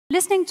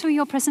Listening to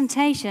your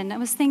presentation, I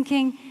was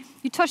thinking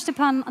you touched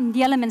upon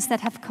the elements that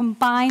have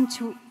combined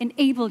to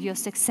enable your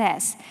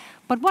success.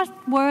 But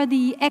what were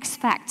the X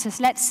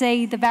factors, let's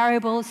say the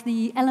variables,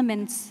 the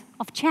elements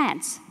of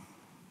chance?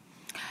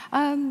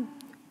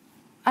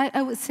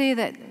 I would say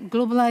that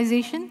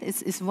globalization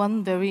is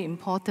one very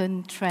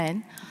important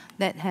trend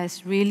that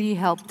has really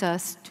helped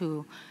us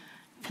to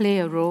play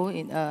a role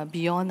in,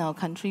 beyond our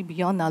country,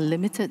 beyond our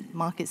limited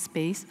market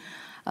space.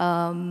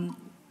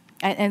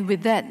 And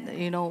with that,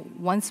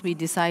 once we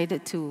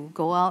decided to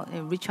go out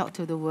and reach out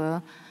to the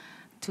world,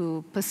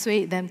 to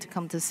persuade them to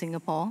come to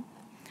Singapore,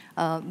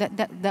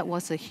 that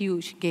was a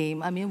huge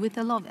game. I mean, with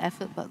a lot of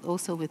effort, but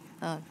also with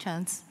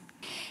chance.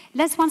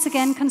 Let's once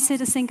again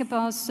consider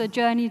Singapore's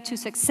journey to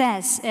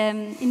success.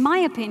 In my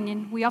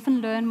opinion, we often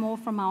learn more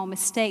from our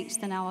mistakes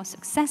than our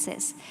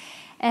successes.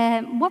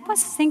 What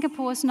was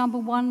Singapore's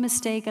 #1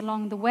 mistake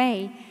along the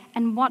way,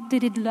 and what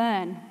did it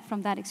learn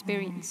from that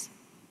experience?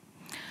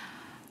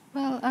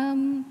 Well,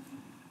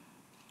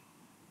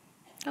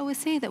 I would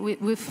say that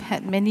we've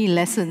had many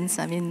lessons.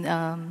 I mean,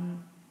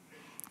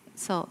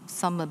 so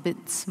some a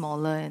bit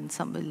smaller and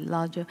some a bit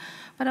larger.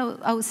 But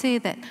I would say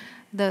that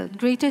the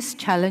greatest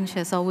challenge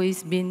has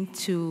always been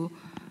to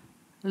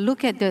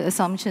look at the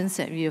assumptions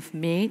that we have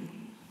made,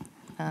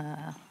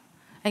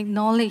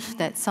 acknowledge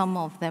that some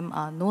of them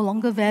are no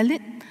longer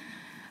valid,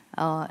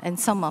 and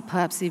some are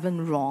perhaps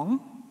even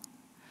wrong,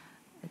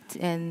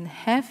 and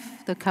have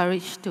the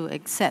courage to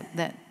accept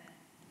that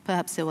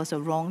perhaps there was a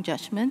wrong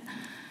judgment,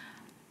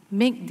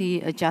 make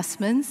the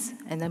adjustments,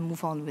 and then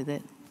move on with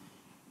it.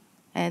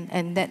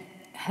 And that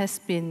has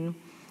been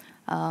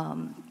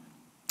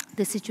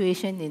the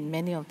situation in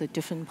many of the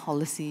different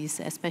policies,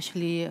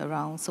 especially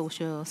around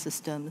social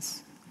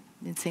systems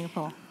in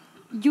Singapore.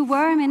 You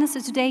were a minister,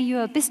 today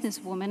you're a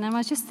businesswoman, and I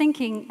was just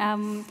thinking,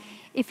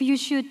 if you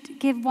should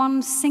give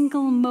one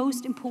single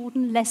most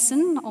important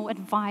lesson or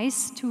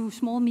advice to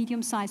small,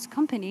 medium-sized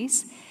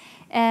companies,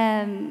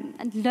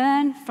 and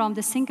learn from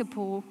the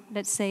Singapore,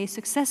 let's say,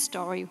 success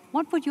story,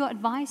 what would your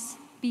advice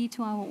be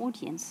to our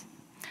audience?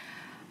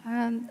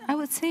 I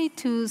would say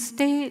to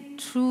stay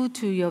true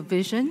to your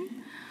vision,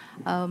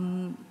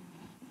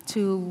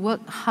 to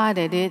work hard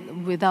at it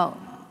without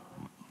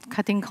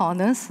cutting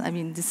corners. I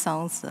mean, this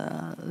sounds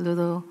a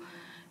little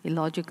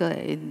illogical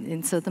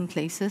in certain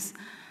places,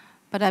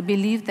 but I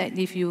believe that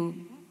if you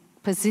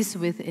persist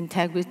with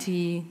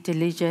integrity,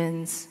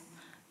 diligence,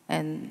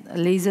 and a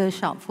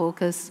laser-sharp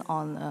focus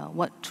on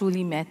what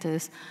truly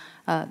matters,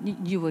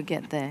 you will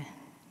get there.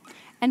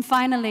 And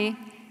finally,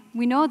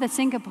 we know that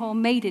Singapore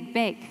made it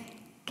big.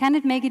 Can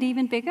it make it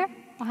even bigger,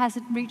 or has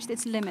it reached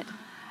its limit?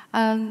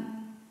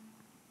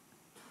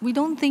 We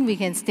don't think we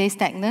can stay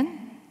stagnant,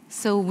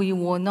 so we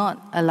will not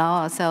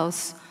allow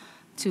ourselves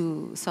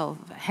to sort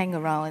of hang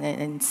around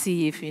and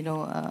see if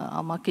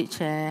our market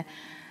share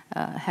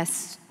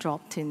has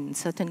dropped in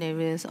certain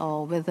areas,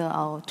 or whether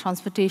our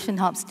transportation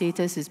hub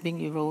status is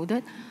being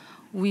eroded.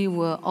 We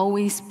will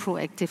always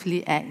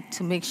proactively act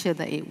to make sure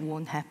that it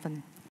won't happen.